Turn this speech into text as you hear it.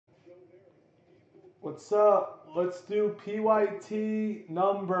What's up? Let's do PYT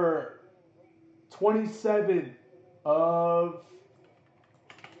number 27 of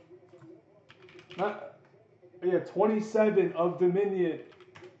 27 of Dominion.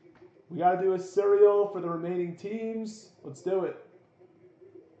 We gotta do a serial for the remaining teams. Let's do it.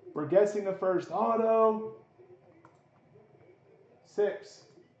 We're guessing the first auto. 6,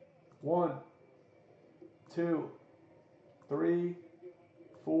 1, 2, 3,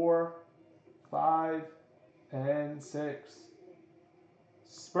 4, 5, and 6.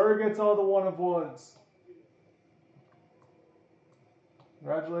 Spur gets all the 1 of 1s.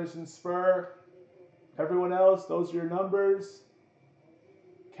 Congratulations, Spur. Everyone else, those are your numbers.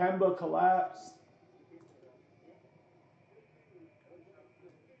 Kemba collapsed.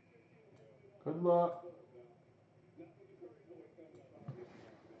 Good luck.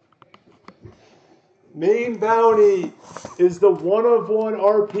 Main bounty is the 1 of 1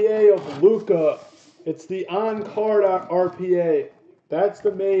 RPA of Luka. It's the on-card RPA. That's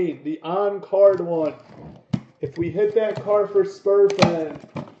the main, the on-card one. If we hit that card for Spur fan,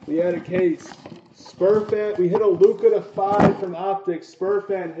 we had a case. Spur fan, we hit a Luka to 5 from Optics. Spur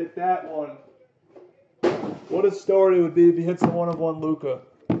fan hit that one. What a story it would be if he hits the 1 of 1 Luka.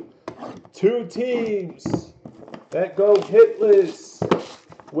 2 teams that go hitless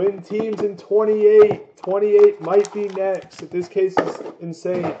win teams in 28. 28 might be next. If this case is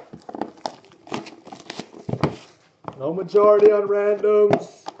insane. No majority on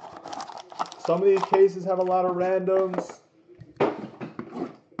randoms. Some of these cases have a lot of randoms.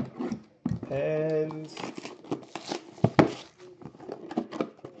 And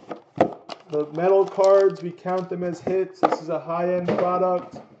the metal cards, we count them as hits. This is a high-end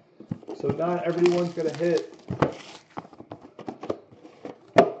product, so not everyone's going to hit.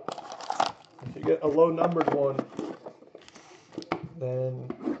 If you get a low-numbered one, then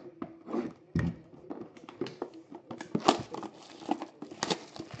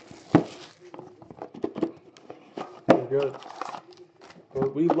you're good.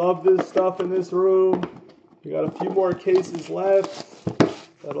 But we love this stuff in this room. We got a few more cases left.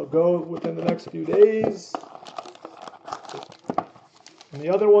 That'll go within the next few days. And the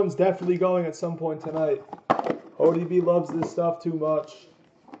other one's definitely going at some point tonight. ODB loves this stuff too much.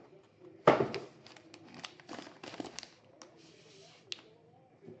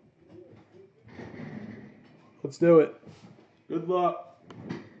 Let's do it. Good luck.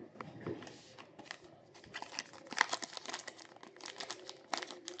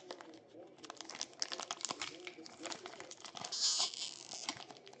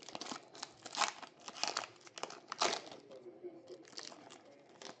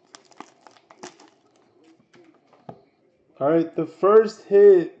 All right, the first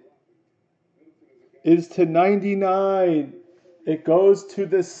hit is to 99. It goes to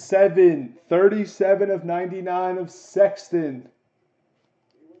the 7. 37 of 99 of Sexton.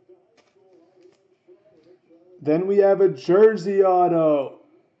 Then we have a jersey auto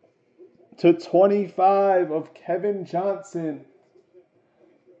to 25 of Kevin Johnson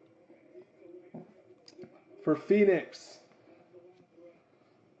for Phoenix.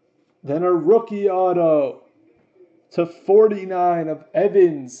 Then a rookie auto to 49 of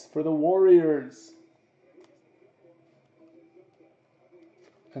Evans for the Warriors.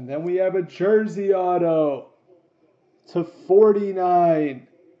 And then we have a jersey auto to 49.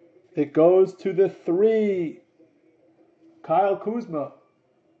 It goes to the 3. Kyle Kuzma,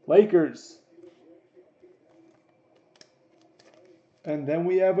 Lakers. And then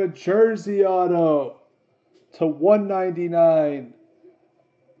we have a jersey auto to 199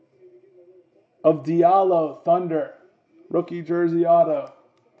 of Diallo, Thunder. Rookie jersey auto.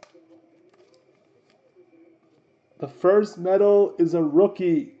 The first medal is a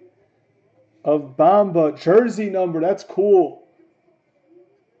rookie of Bamba. Jersey number, that's cool.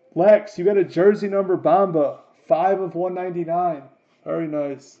 Lex, you got a jersey number Bamba. 5 of 199. Very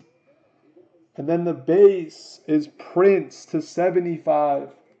nice. And then the base is Prince to 75.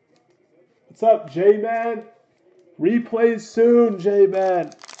 What's up, J-Man? Replays soon,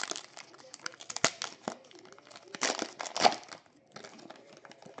 J-Man.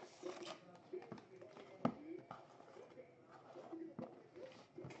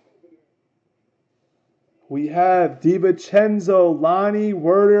 We have DiVincenzo, Lonnie,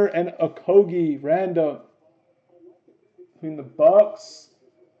 Werder, and Okogie, random. Between the Bucks,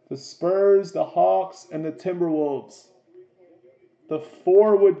 the Spurs, the Hawks, and the Timberwolves. The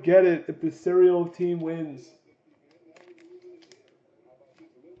 4 would get it if the serial team wins.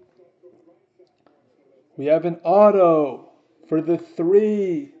 We have an auto for the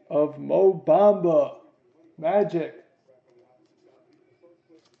 3 of Mo Bamba, Magic.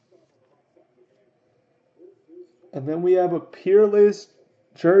 And then we have a Peerless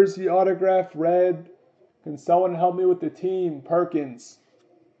jersey autograph red. Can someone help me with the team? Perkins.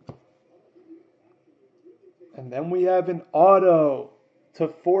 And then we have an auto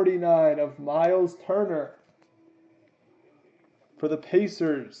 /49 of Miles Turner for the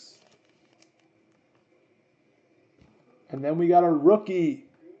Pacers. And then we got a rookie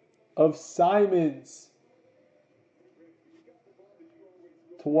of Simons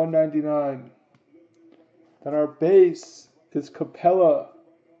 /199. Then our base is Capella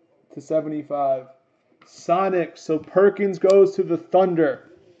 /75. Sonic, so Perkins goes to the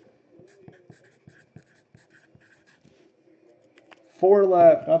Thunder. 4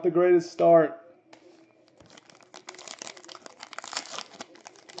 left, not the greatest start.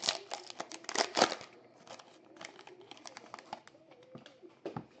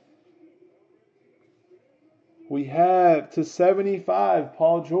 We have /75,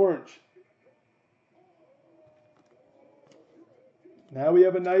 Paul George. Now we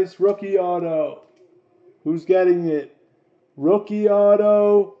have a nice rookie auto. Who's getting it? Rookie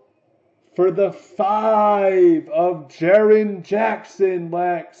auto for the 5 of Jaren Jackson,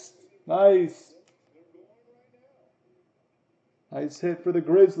 Lex. Nice. Nice hit for the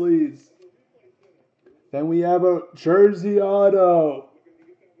Grizzlies. Then we have a jersey auto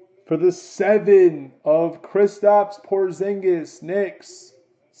for the 7 of Kristaps Porzingis, Knicks.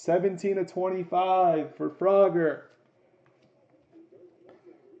 17/25 for Frogger.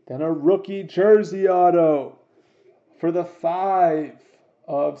 Then a rookie jersey auto for the 5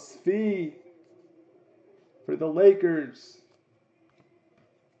 of Svi for the Lakers.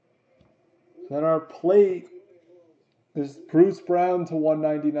 Then our plate is Bruce Brown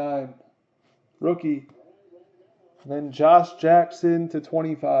 /199, rookie. And then Josh Jackson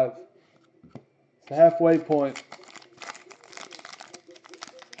 /25. It's the halfway point.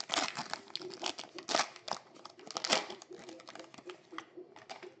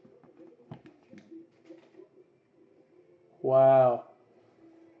 Wow.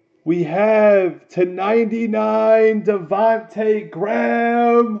 We have /99 Devontae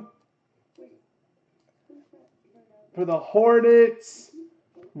Graham for the Hornets.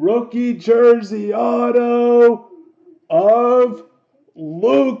 Rookie jersey auto of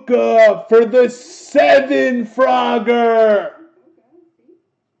Luka for the 7 Frogger.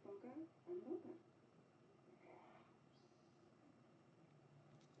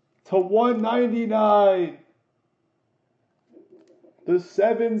 /199. The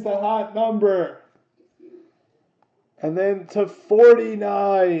 7's the hot number. And then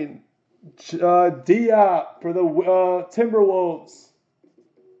 /49, Diop for the Timberwolves.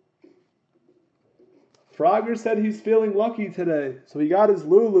 Frogger said he's feeling lucky today, so he got his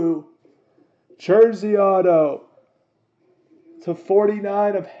Lulu. Jersey auto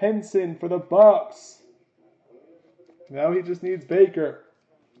 /49 of Henson for the Bucks. Now he just needs Baker.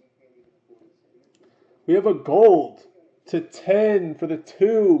 We have a gold /10 for the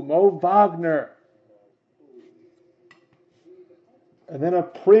 2, Mo Wagner. And then a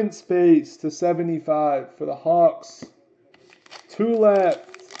Prince base /75 for the Hawks. 2 left.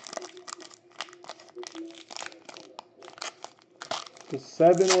 The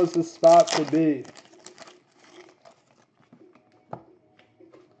 7 was the spot to be.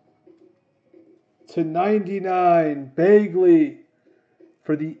 /99, Bagley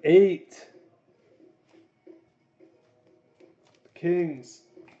for the 8. Kings.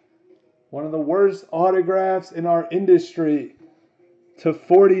 One of the worst autographs in our industry.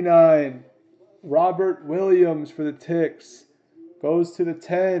 /49, Robert Williams for the Ticks. Goes to the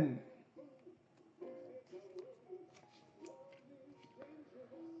 10.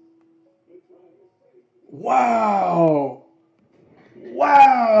 Wow.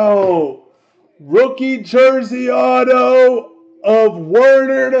 Wow. Rookie jersey auto of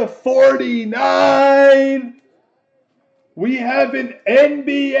Werner /49. We have an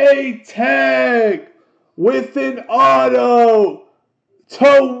NBA tag with an auto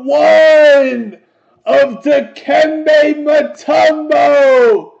 /1 of Dikembe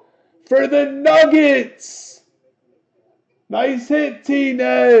Mutombo for the Nuggets. Nice hit,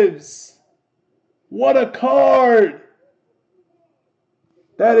 T-Nevs. What a card.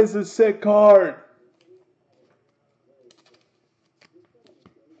 That is a sick card.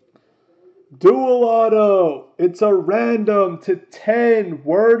 Dual auto. It's a random /10,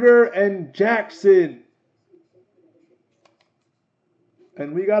 Werder and Jackson.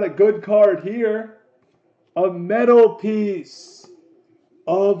 And we got a good card here. A metal piece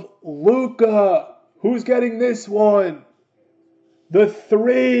of Luka. Who's getting this one? The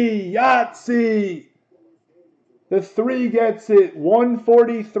 3, Yahtzee. The 3 gets it.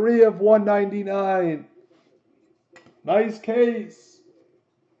 143/199. Nice case.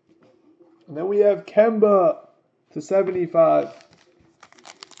 And then we have Kemba to 75.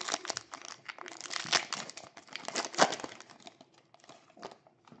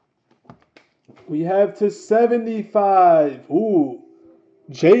 We have to 75. Ooh.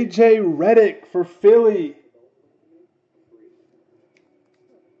 JJ Redick for Philly.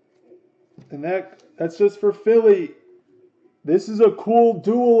 And that's just for Philly. This is a cool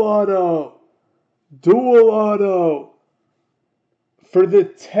dual auto. Dual auto. For the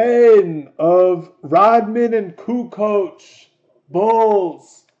 10 of Rodman and Kukoc.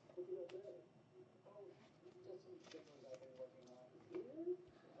 Bulls.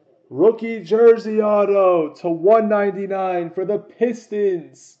 Rookie jersey auto to 199 for the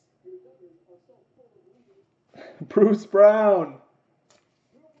Pistons. Bruce Brown.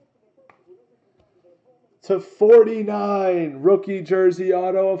 To 49, rookie jersey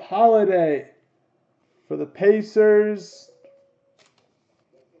auto of Holiday for the Pacers.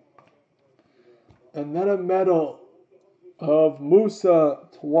 And then a medal of Musa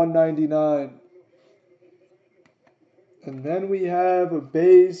to 199. And then we have a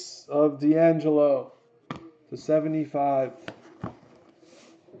base of D'Angelo to 75.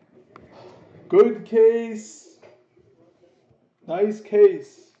 Good case. Nice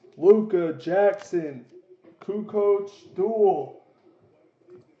case. Luka, Jackson, Kukoc, dual.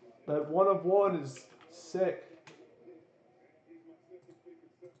 That 1 of 1 is sick.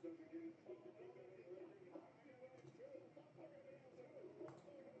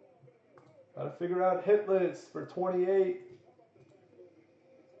 Gotta figure out hit list for 28.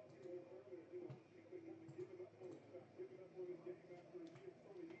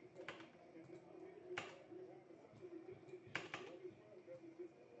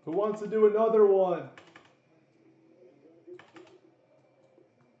 Who wants to do another one?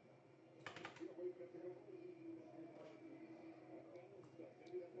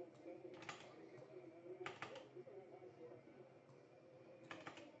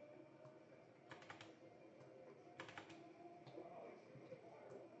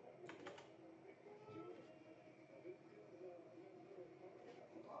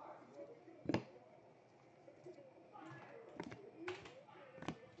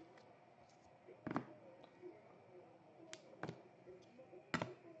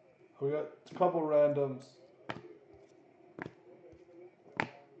 We got a couple randoms.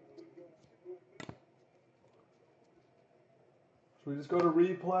 Should we just go to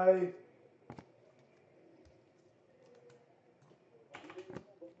replay?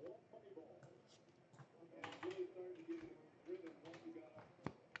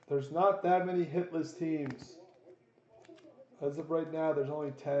 There's not that many hitless teams. As of right now, there's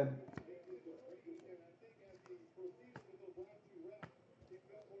only 10.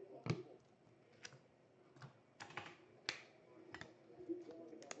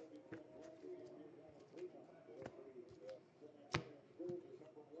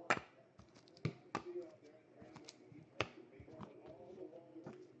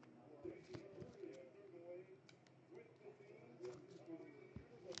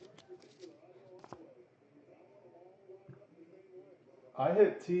 I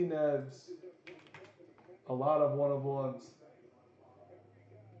hit T-Nevs. A lot of 1 of 1s.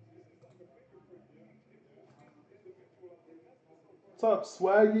 What's up,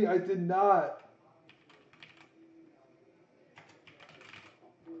 Swaggy? I did not.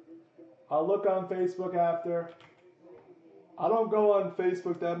 I'll look on Facebook after. I don't go on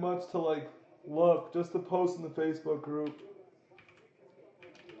Facebook that much to look, just to post in the Facebook group.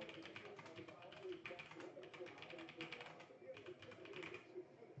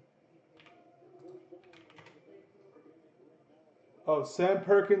 Oh, Sam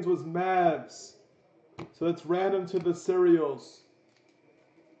Perkins was Mavs. So it's random to the cereals.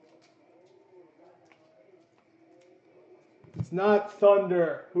 It's not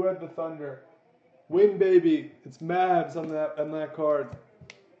Thunder. Who had the Thunder? Win baby. It's Mavs on that card.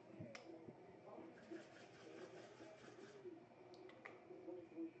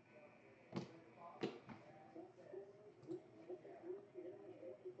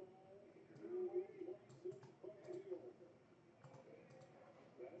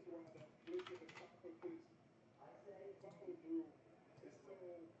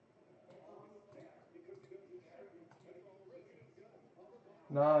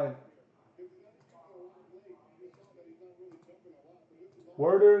 Nine.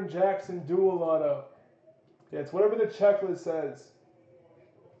 Werder and Jackson dual auto. Yeah, it's whatever the checklist says.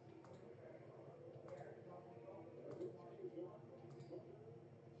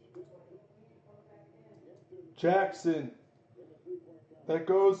 Jackson. That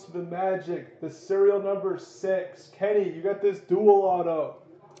goes to the Magic. The serial number 6. Kenny, you got this dual auto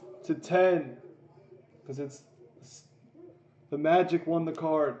to 10. Because it's the Magic won the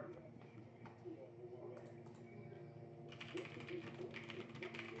card.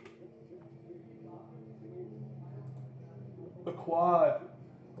 The quad.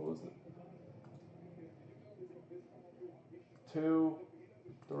 What was it? 2,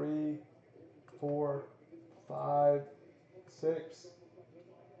 3, 4, 5, 6,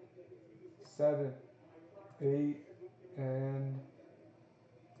 7, 8, and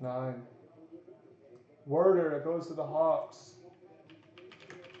 9. Werder, it goes to the Hawks.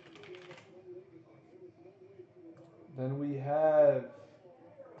 Then we have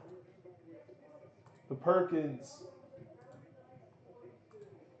the Perkins.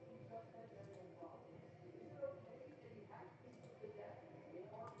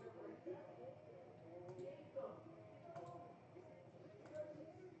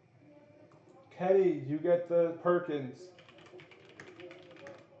 Kenny, you get the Perkins.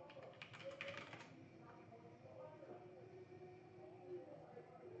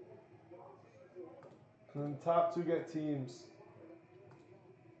 And then the top 2 get teams.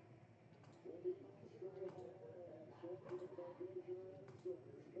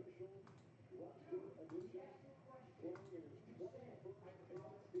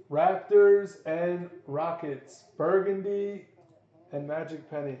 Raptors and Rockets. Burgundy and Magic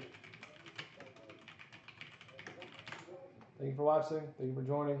Penny. Thank you for watching. Thank you for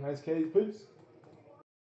joining. Nice case. Peace.